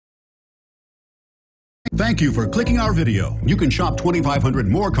Thank you for clicking our video. You can shop 2,500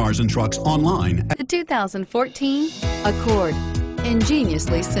 more cars and trucks online. The 2014 Accord.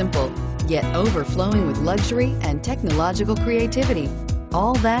 Ingeniously simple, yet overflowing with luxury and technological creativity.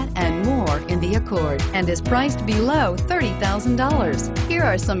 All that and more in the Accord, and is priced below $30,000. Here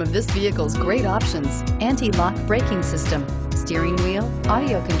are some of this vehicle's great options: anti-lock braking system, steering wheel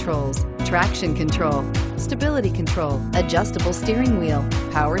audio controls, traction control, stability control, adjustable steering wheel,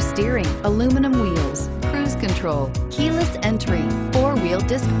 power steering, aluminum wheels, cruise control, keyless entry, four-wheel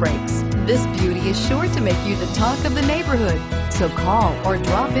disc brakes. This beauty is sure to make you the talk of the neighborhood. So call or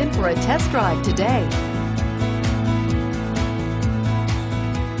drop in for a test drive today.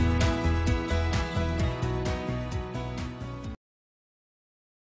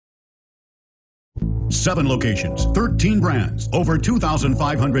 7 locations, 13 brands, over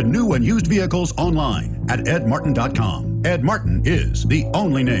 2,500 new and used vehicles online at edmartin.com. Ed Martin is the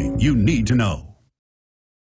only name you need to know.